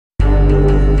Good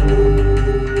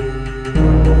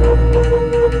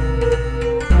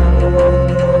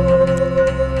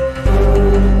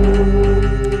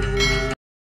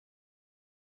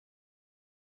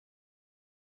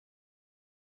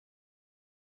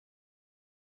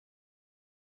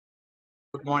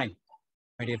morning,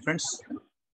 my dear friends.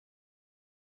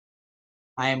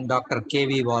 I am Dr.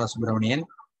 K.V. Balasubramanian,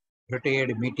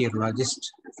 retired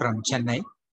meteorologist from Chennai.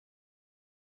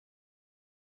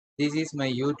 This is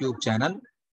my YouTube channel,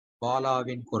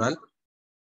 Balavin Kural.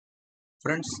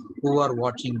 Friends who are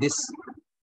watching this,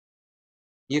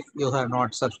 if you have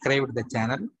not subscribed the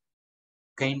channel,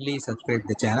 kindly subscribe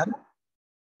the channel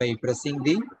by pressing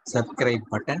the subscribe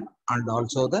button and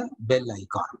also the bell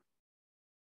icon.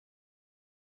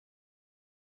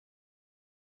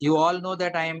 You all know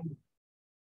that I am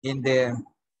in the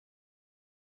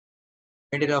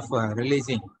middle of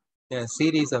releasing a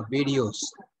series of videos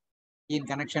in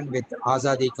connection with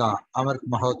Azadi Ka Amrit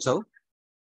Mahotsav.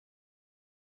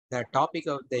 The topic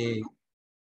of the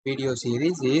video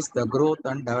series is the growth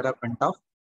and development of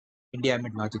India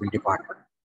Meteorological Department.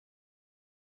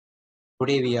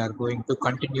 Today we are going to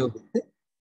continue with the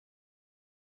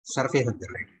surface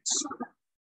observations.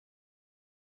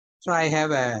 So I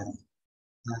have a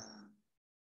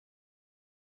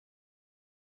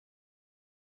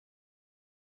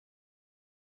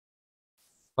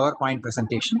PowerPoint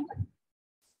presentation.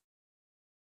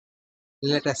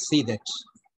 Let us see that.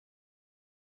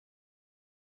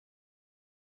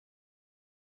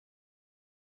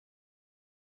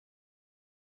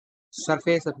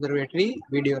 Surface Observatory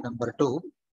video number 2.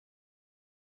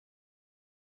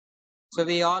 So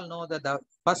we all know that the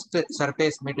first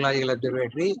Surface Meteorological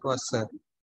Observatory was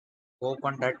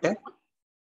opened at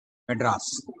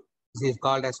Madras. This is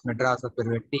called as Madras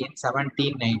Observatory in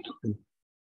 1792.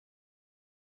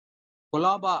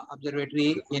 Colaba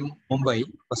Observatory in Mumbai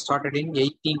was started in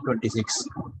 1826.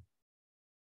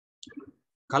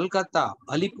 Calcutta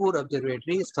Alipur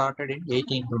Observatory started in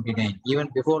 1829. Even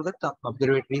before that, the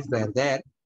observatories were there,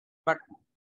 but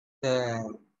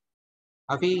the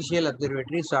official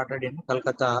observatory started in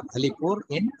Calcutta Alipur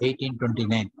in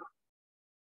 1829.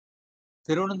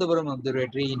 Tirunelveli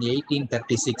Observatory in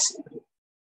 1836.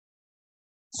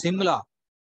 Simla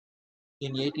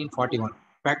in 1841.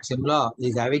 In fact, Simla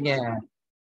is having a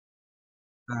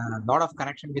lot of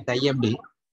connection with IMD.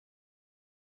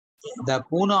 The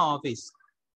Pune office,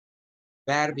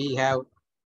 where we have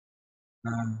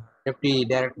Deputy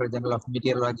Director General of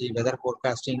Meteorology, Weather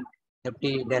Forecasting,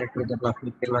 Deputy Director General of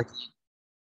Meteorology,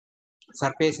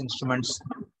 Surface Instruments,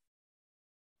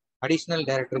 Additional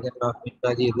Director General of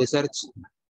Meteorology, Research,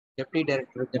 Deputy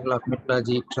Director General of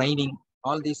Meteorology, Training.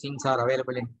 All these things are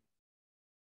available in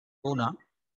Pune.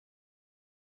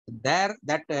 There,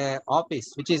 that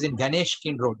office, which is in Ganesh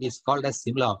Kin Road, is called as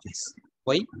Simla office.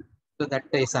 Why? So that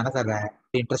is another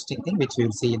interesting thing which we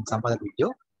will see in some other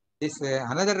video. This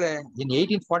another in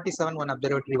 1847, one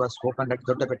observatory was opened at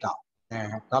Doddapeta,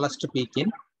 the tallest peak in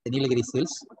the Nilgiri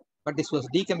Hills. But this was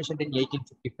decommissioned in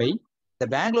 1855. The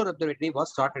Bangalore Observatory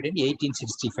was started in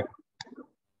 1865.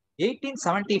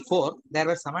 1874, there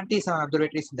were 77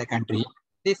 observatories in the country.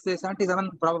 This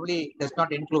 77 probably does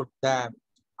not include the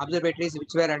observatories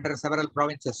which were under several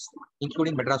provinces,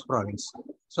 including Madras province.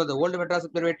 So the old Madras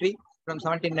Observatory from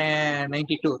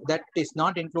 1792, that is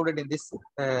not included in this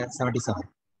 77.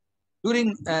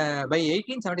 During by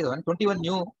 1877, 21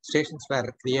 new stations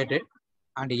were created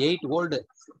and 8 old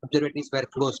observatories were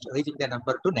closed, reaching the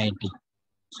number to 90.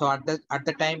 So at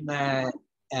the time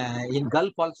in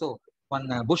Gulf also, one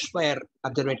bushfire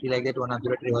observatory like that, one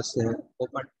observatory was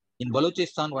opened. In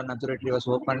Balochistan, one observatory was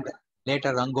opened.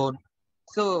 Later Rangoon.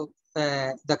 So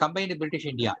the combined British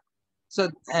India. So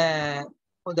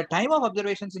the time of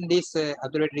observations in these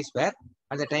observatories were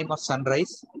at the time of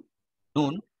sunrise,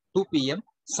 noon, 2 p.m.,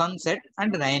 sunset,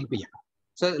 and 9 p.m.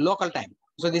 So local time.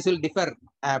 So this will differ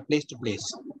place to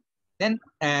place. Then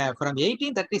from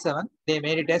 1837, they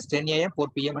made it as 10 a.m., 4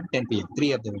 p.m., and 10 p.m.,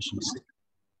 3 observations.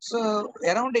 So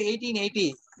around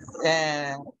 1880,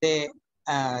 they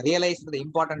realized the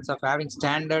importance of having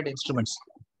standard instruments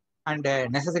and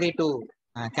necessary to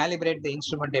calibrate the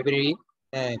instrument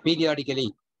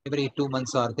periodically, every 2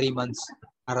 months or 3 months,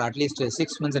 or at least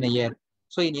 6 months in a year.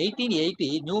 So in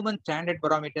 1880, Newman standard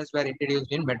parameters were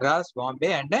introduced in Madras,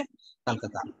 Bombay, and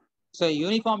Calcutta. So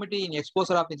uniformity in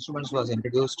exposure of instruments was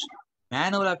introduced.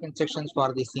 Manual of instructions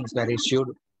for these things were issued,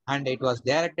 and it was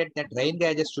directed that rain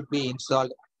gauges should be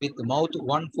installed with mouth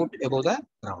 1 foot above the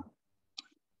ground.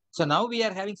 So now we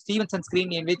are having Stevenson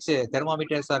screen in which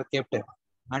thermometers are kept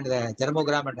and the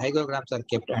thermogram and hygrograms are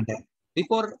kept. And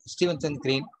before Stevenson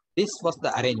screen, this was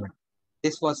the arrangement.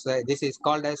 This is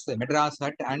called as Madras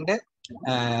hut and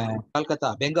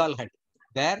Kolkata Bengal hut,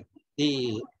 where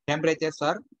the temperatures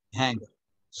are hanged.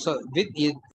 So with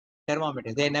the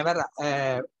thermometer, they never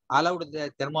allowed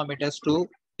the thermometers to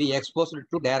be exposed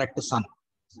to direct sun.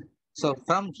 So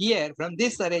from here, from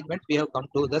this arrangement, we have come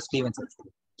to the Stevenson.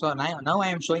 So now I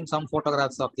am showing some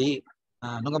photographs of the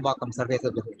Nungambakkam surface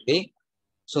observatory.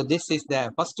 So this is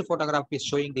the first photograph is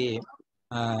showing the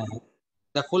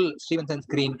full Stevenson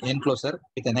screen enclosure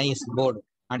with a nice board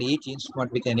and each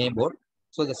instrument with a name board.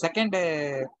 So the second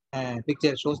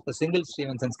picture shows the single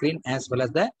Stevenson screen as well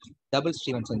as the double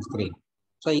Stevenson screen.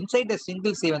 So inside the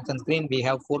single Stevenson screen, we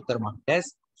have 4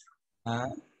 thermometers.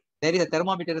 There is a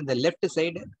thermometer in the left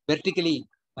side vertically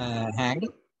hanged,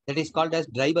 that is called as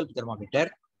dry bulb thermometer,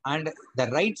 and the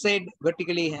right side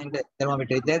vertically hanged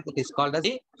thermometer is there, that is called as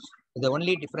the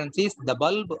only difference is the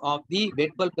bulb of the wet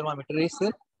bulb thermometer is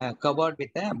covered with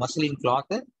a muslin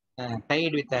cloth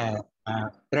tied with a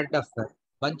thread of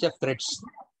bunch of threads,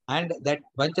 and that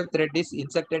bunch of thread is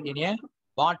inserted in a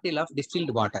bottle of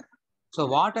distilled water. So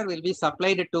water will be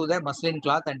supplied to the muslin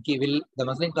cloth and the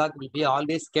muslin cloth will be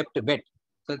always kept wet.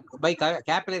 So by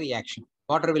capillary action,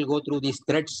 water will go through these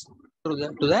threads to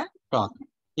the cloth.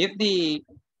 If the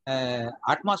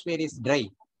atmosphere is dry,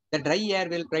 the dry air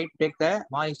will try to take the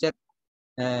moisture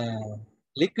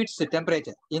liquid's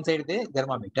temperature inside the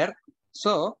thermometer.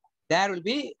 So there will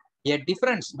be a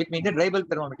difference between the dry bulb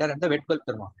thermometer and the wet bulb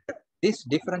thermometer. This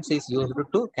difference is used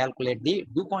to calculate the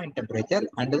dew point temperature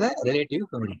and the relative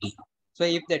humidity. So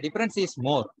if the difference is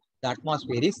more, the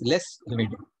atmosphere is less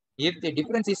humid. If the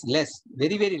difference is less,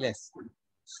 very, very less,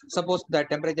 suppose the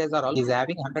temperatures are always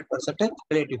having 100%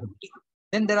 relative humidity,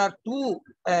 then there are 2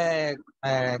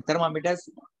 thermometers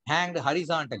hanged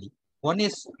horizontally. One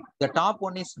is, the top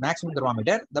one is maximum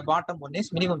thermometer, the bottom one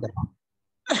is minimum thermometer.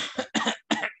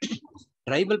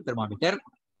 Dry bulb thermometer,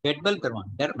 wet bulb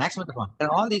thermometer, maximum thermometer,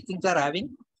 all these things are having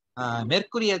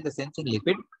mercury as the sensing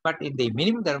liquid, but in the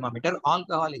minimum thermometer,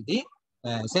 alcohol is the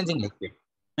sensing liquid.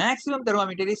 Maximum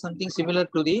thermometer is something similar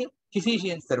to the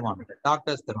physician's thermometer,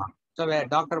 doctor's thermometer. So where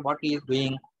doctor, what he is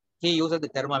doing, he uses the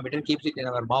thermometer, keeps it in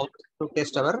our mouth to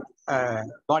test our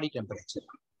body temperature.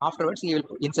 Afterwards, he will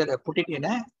put it in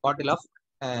a bottle of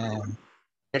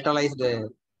dettolized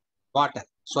water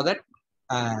so that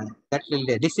that will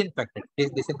disinfect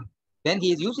it. Then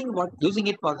he is using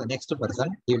it for the next person.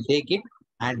 He will take it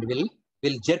and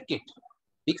will jerk it,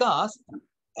 because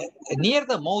near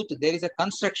the mouth there is a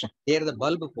constriction. Near the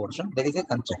bulb portion there is a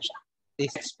constriction.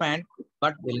 This expand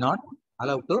but will not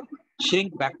allow to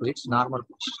shrink back to its normal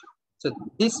position. So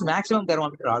this maximum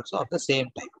thermometer also of the same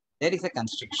type. There is a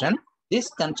constriction. This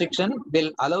constriction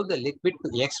will allow the liquid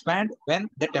to expand when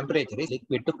the temperature is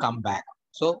liquid to come back.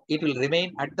 So it will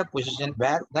remain at the position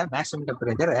where the maximum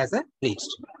temperature has reached.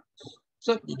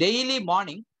 So daily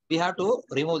morning we have to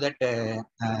remove that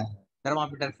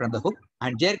thermometer from the hook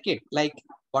and jerk it like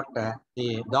what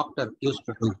the doctor used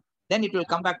to do. Then it will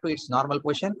come back to its normal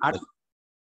position.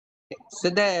 So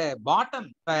the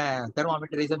bottom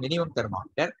thermometer is a minimum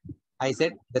thermometer. I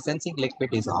said the sensing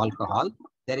liquid is alcohol.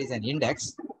 There is an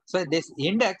index. So this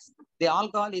index, the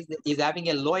alcohol is having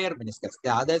a lower meniscus.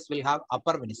 The others will have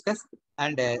upper meniscus,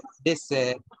 and this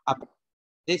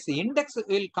index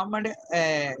will come and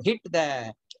hit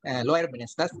the lower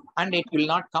meniscus, and it will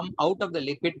not come out of the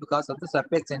liquid because of the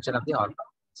surface tension of the alcohol.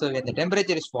 So when the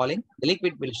temperature is falling, the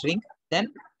liquid will shrink.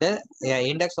 Then the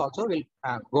index also will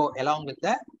go along with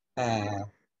the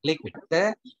liquid.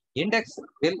 The index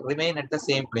will remain at the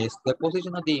same place. The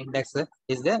position of the index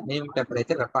is the minimum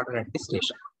temperature recorded at the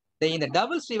station. Then in the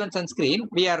double Stevenson screen,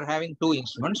 we are having 2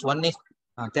 instruments. One is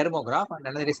thermograph and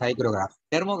another is hygrograph.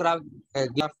 Thermograph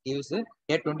gives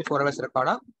a 24 hours record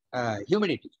of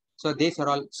humidity. So these are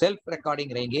all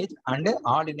self-recording rain gauge and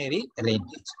ordinary rain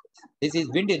gauge. This is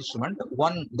wind instrument.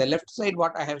 The left side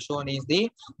what I have shown is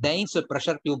the Daines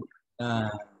pressure tube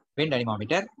wind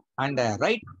anemometer, and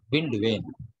right wind vane.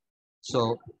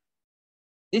 So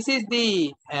this is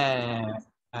the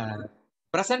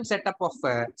present setup of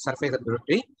surface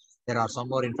observatory. There are some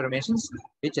more informations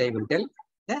which I will tell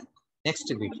the next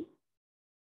video.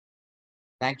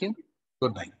 Thank you.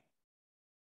 Goodbye.